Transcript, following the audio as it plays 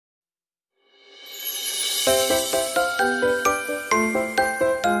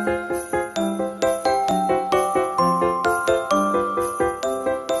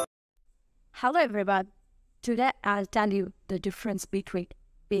everyone, today I'll tell you the difference between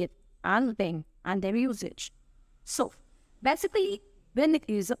been and being and their usage. So basically, been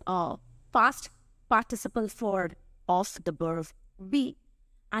is a past participle form of the verb be,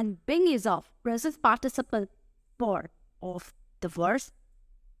 and being is a present participle form of the verb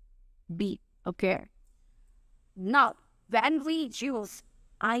be. Okay. Now, when we use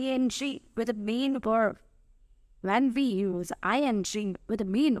ing with the main verb, the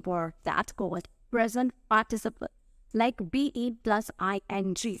main verb, that's called present participle, like be plus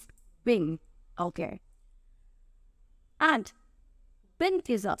ing, being. Okay. And been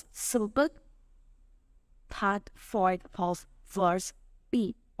is a simple third form of verb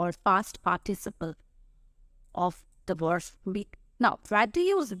be, or past participle of the verb be. Now, where to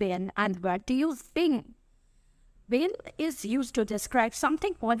use been and where to use being? Been is used to describe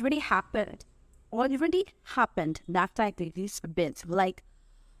something already happened. That type of use been. Like,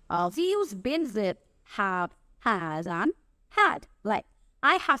 we use been with have, has, and had. Like,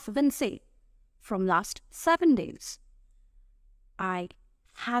 I have been sick from last 7 days. I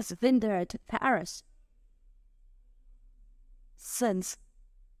has been there to Paris since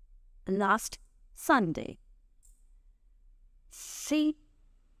last Sunday. She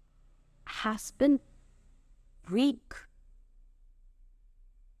has been weak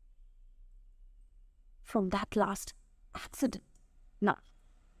from that last accident. Now,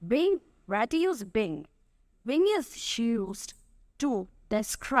 being, where to use being? Being is used to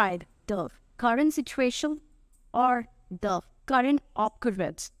describe the current situation or the current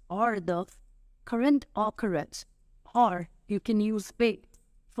occurrence, or you can use being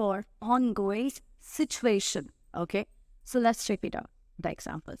for ongoing situation. Okay, so let's check it out. The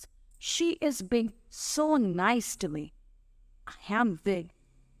examples. She is being so nice to me. I am being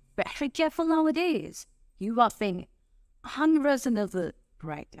very careful nowadays. You are being unreasonable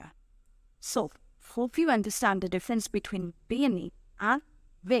right now. So, hope you understand the difference between being and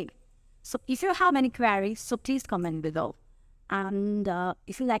being. So, if you have any queries, so please comment below. And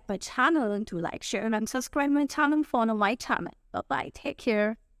if you like my channel, to like, share, and subscribe my channel, follow my channel. Bye-bye. Take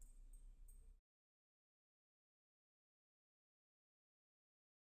care.